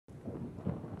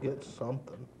Get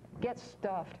something. Get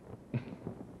stuffed.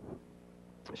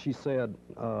 She said,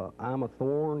 I'm a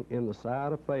thorn in the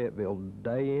side of Fayetteville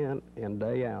day in and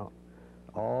day out,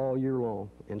 all year long.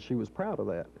 And she was proud of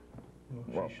that.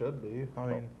 Well, she should be. I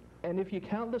mean, and if you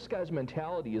count this guy's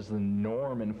mentality as the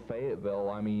norm in Fayetteville,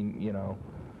 I mean, you know,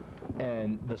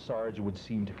 and the Sarge would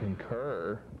seem to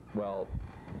concur, well,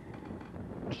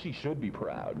 she should be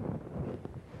proud.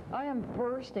 I am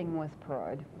bursting with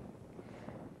pride.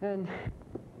 And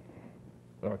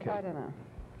Okay. I don't know.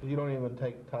 you don't even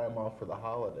take time off for the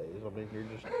holidays. I mean, you're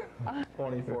just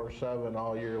 24/7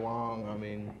 all year long. I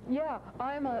mean. Yeah,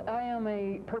 I am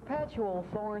a perpetual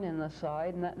thorn in the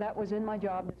side, and that was in my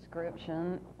job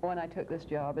description when I took this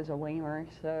job as a lemur.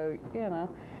 So, you know,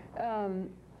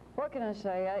 what can I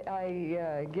say?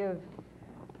 I give,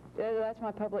 that's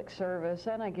my public service,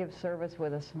 and I give service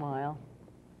with a smile.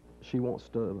 She wants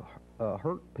to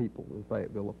hurt people in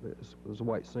Fayetteville, is the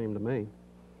way it seemed to me.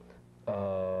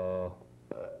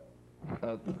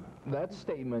 That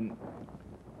statement,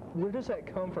 where does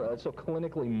that come from? That's so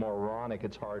clinically moronic,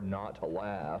 it's hard not to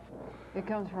laugh. It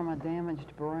comes from a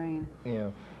damaged brain. Yeah.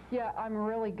 Yeah, I'm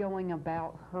really going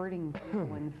about hurting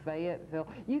people in Fayetteville.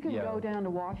 You can go down to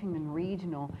Washington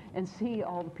Regional and see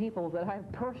all the people that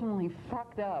I've personally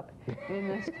fucked up in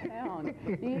this town.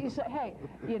 You say, hey,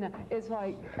 you know, it's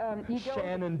like you go.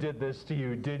 Shannon did this to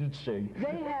you, didn't she?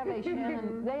 They have a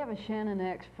Shannon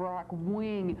X frock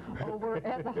wing over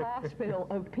at the hospital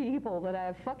of people that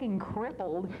I've fucking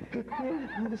crippled.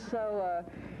 So,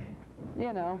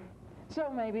 you know, so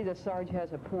maybe the Sarge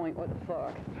has a point. What the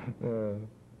fuck?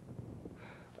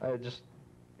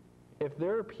 If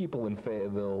there are people in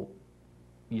Fayetteville,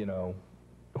 you know,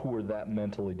 who are that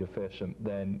mentally deficient,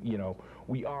 then, you know,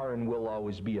 we are and will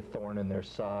always be a thorn in their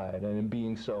side. And in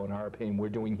being so, in our opinion, we're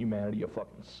doing humanity a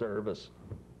fucking service.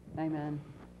 Amen.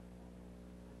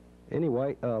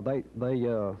 Anyway, I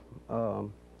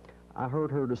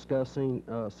heard her discussing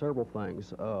several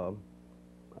things.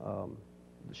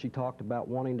 She talked about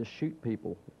wanting to shoot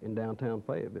people in downtown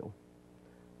Fayetteville.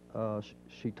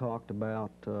 She talked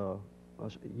about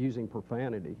using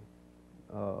profanity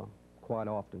quite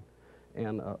often.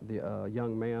 And the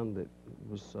young man that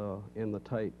was in the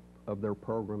tape of their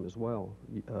program as well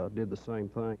did the same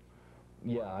thing.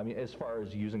 Yeah, I mean, as far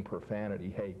as using profanity,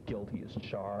 hey, guilty as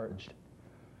charged.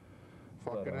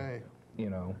 Fucking A. You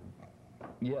know,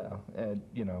 yeah, and,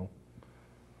 you know,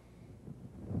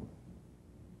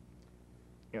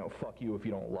 fuck you if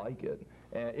you don't like it.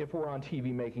 And if we're on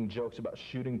TV making jokes about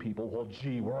shooting people, well,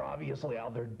 gee, we're obviously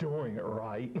out there doing it,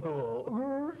 right?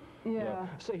 Yeah.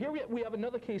 So here we have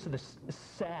another case of this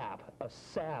sap, a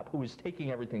sap who is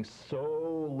taking everything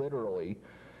so literally.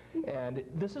 And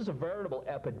this is a veritable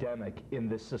epidemic in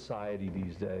this society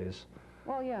these days.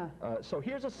 Well, yeah. So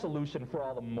here's a solution for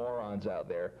all the morons out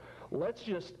there. Let's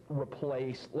just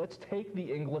let's take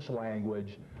the English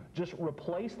language, just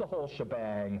replace the whole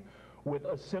shebang with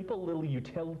a simple little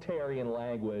utilitarian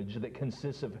language that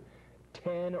consists of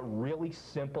 10 really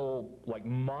simple, like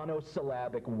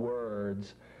monosyllabic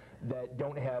words that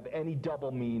don't have any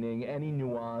double meaning, any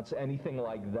nuance, anything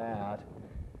like that.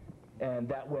 And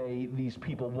that way these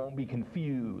people won't be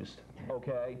confused,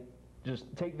 okay? Just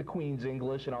take the Queen's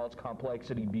English and all its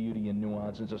complexity, beauty, and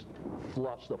nuance and just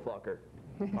flush the fucker,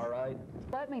 all right?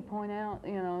 Let me point out,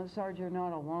 you know, Sarge, you're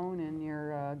not alone in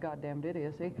your goddamn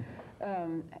idiocy.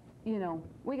 You know,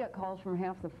 we got calls from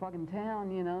half the fucking town,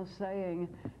 you know, saying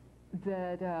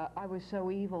that I was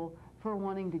so evil for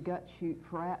wanting to gut shoot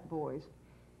frat boys.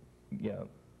 Yeah.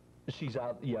 She's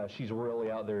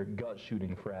really out there gut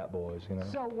shooting frat boys, you know.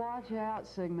 So watch out,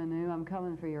 Sigma Nu, I'm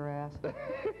coming for your ass.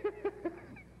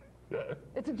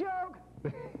 It's a joke!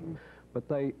 But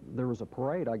there was a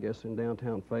parade, I guess, in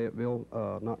downtown Fayetteville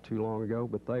not too long ago,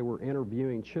 but they were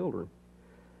interviewing children.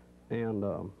 And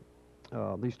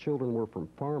these children were from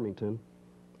Farmington.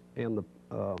 And,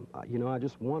 you know, I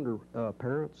just wonder,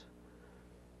 parents,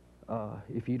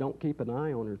 if you don't keep an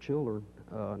eye on your children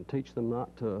and teach them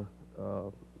not to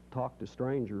talk to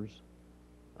strangers,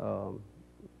 what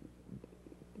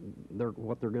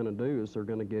they're going to do is they're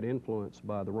going to get influenced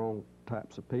by the wrong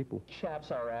types of people.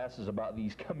 Chaps our asses about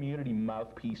these community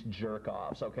mouthpiece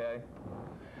jerk-offs, okay?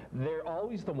 They're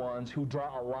always the ones who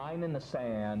draw a line in the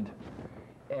sand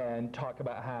and talk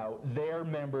about how they're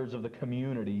members of the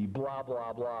community, blah,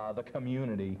 blah, blah, the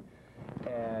community.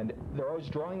 And they're always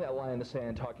drawing that line in the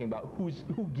sand, talking about who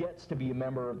gets to be a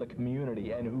member of the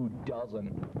community and who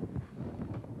doesn't.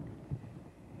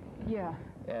 Yeah.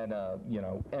 And, you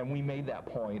know, and we made that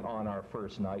point on our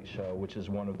first night show, which is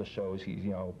one of the shows he's,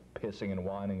 you know, pissing and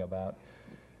whining about.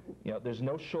 You know, there's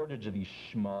no shortage of these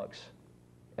schmucks.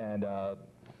 And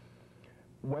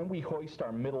when we hoist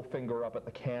our middle finger up at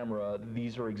the camera,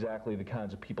 these are exactly the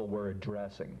kinds of people we're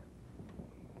addressing,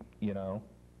 you know?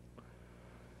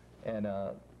 And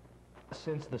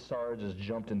since the Sarge has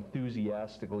jumped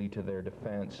enthusiastically to their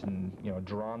defense and, you know,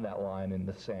 drawn that line in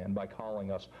the sand by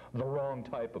calling us the wrong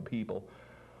type of people,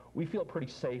 we feel pretty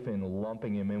safe in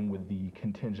lumping him in with the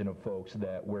contingent of folks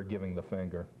that we're giving the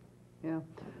finger. Yeah.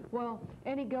 Well,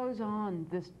 and he goes on,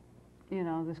 this, you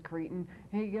know, this cretin,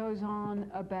 he goes on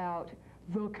about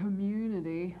the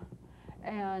community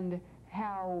and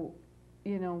how,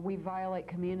 you know, we violate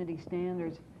community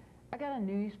standards. I got a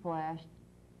news flash.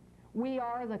 We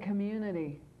are the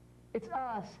community. It's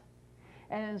us.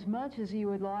 And as much as you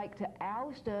would like to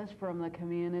oust us from the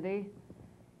community,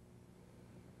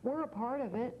 we're a part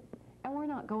of it, and we're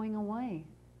not going away.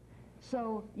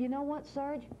 So, you know what,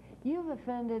 Sarge? You've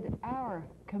offended our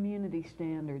community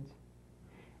standards.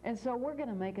 And so we're going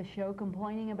to make a show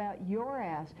complaining about your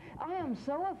ass. I am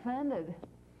so offended.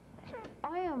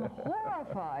 I am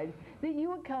horrified that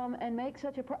you would come and make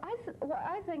such a...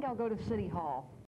 I think I'll go to City Hall.